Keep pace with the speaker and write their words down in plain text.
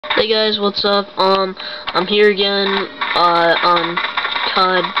Hey guys, what's up? I'm here again, on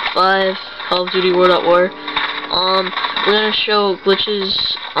COD 5, Call of Duty World at War. We're gonna show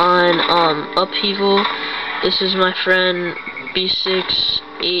glitches on, upheavel. This is my friend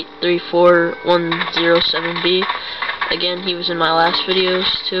B6834107B. Again, he was in my last videos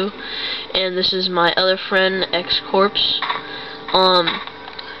too. And this is my other friend, X-Corpse.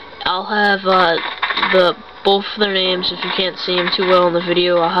 I'll have, both their names. If you can't see them too well in the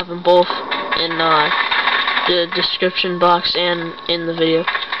video, I'll have them both in the description box and in the video,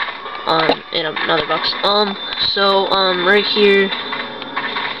 in another box. Right here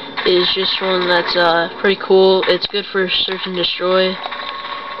is just one that's pretty cool. It's good for search and destroy.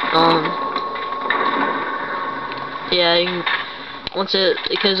 Yeah, you can,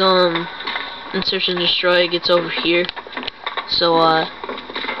 because in search and destroy it gets over here. So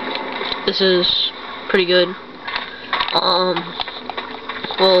this is pretty good.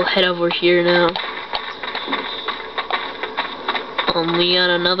 We'll head over here now. We got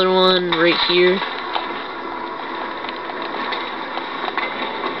another one right here.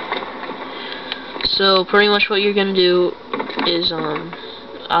 So pretty much what you're gonna do is I'll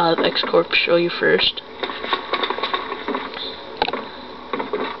have X-Corp show you first.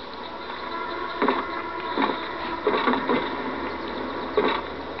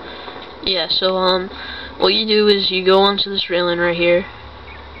 Yeah, so what you do is you go onto this railing right here,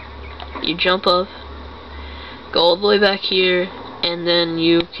 you jump up, go all the way back here, and then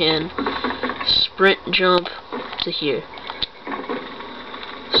you can sprint jump to here.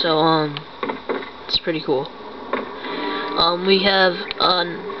 So it's pretty cool. We have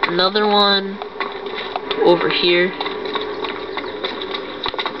another one over here.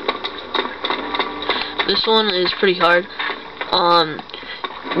 This one is pretty hard.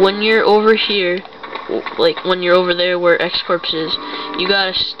 When you're over here, like when you're over there where X-Corpse is, you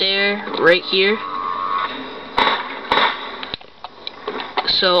gotta stare right here.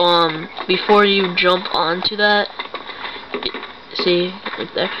 So before you jump onto that, see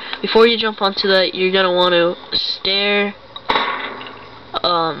right there. Before you jump onto that, you're gonna want to stare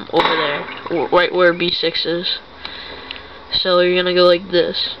over there, right where B6 is. So you're gonna go like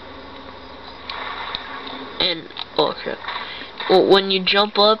this, and oh crap. Well, when you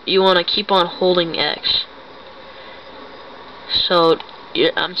jump up, you want to keep on holding X. So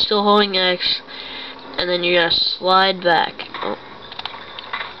I'm still holding X, and then you're gonna slide back. Oh.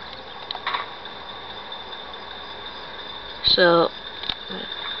 So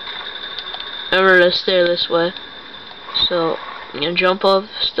remember to stare this way. So you're gonna jump up,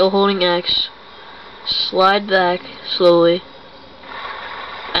 still holding X, slide back slowly,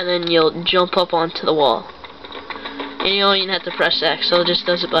 and then you'll jump up onto the wall. And you don't even have to press X, so it just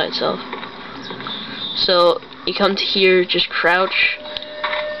does it by itself. So you come to here, just crouch,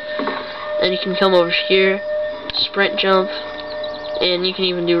 and you can come over here, sprint jump, and you can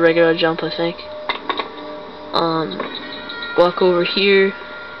even do regular jump, I think. Walk over here.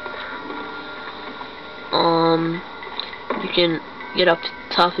 You can get up to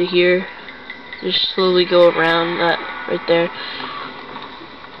the top of here. Just slowly go around that right there.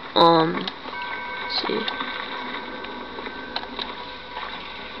 Let's see.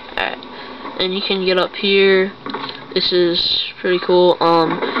 And you can get up here. This is pretty cool.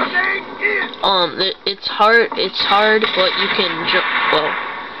 It's hard, but you can jump. Well,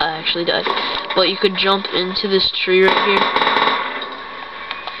 I actually died, but you could jump into this tree right here.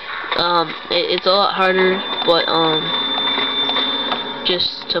 It's a lot harder, but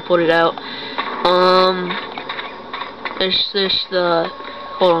just to put it out. There's this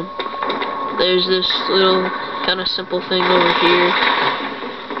little kind of simple thing over here.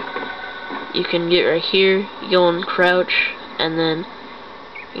 You can get right here, you go and crouch, and then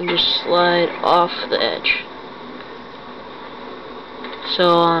you can just slide off the edge. So,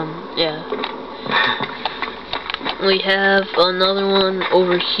 yeah. We have another one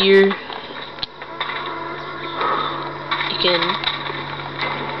over here. You can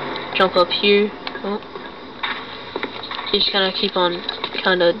jump up here. Oh. You just kind of keep on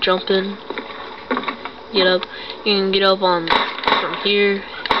jumping. Get up. You can get up on from here,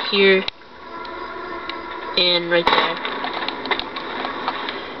 here, and right there,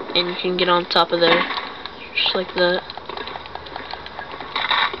 and you can get on top of there, just like that.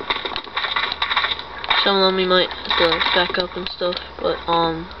 Some of them you might have to back up and stuff, but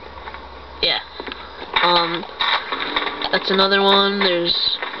yeah. That's another one.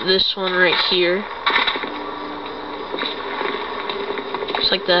 There's this one right here, just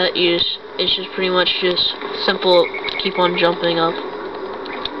like that. It's just pretty much just simple. Keep on jumping up.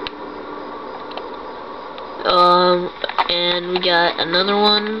 And we got another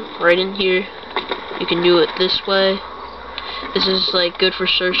one right in here. You can do it this way. This is like good for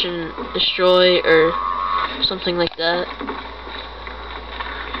search and destroy or something like that.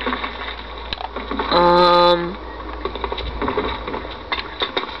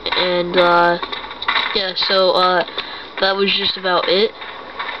 Yeah, so that was just about it.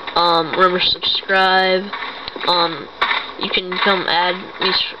 Remember to subscribe. You can come add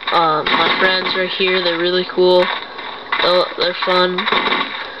these my friends right here. They're really cool. They're fun.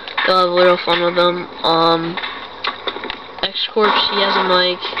 You'll have a little fun with them. X-Corpse, he has a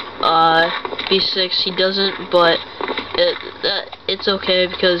mic. B6, he doesn't, but it's okay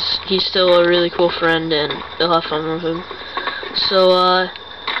because he's still a really cool friend and they'll have fun with him. So,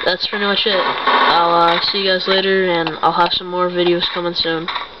 that's pretty much it. I'll see you guys later, and I'll have some more videos coming soon.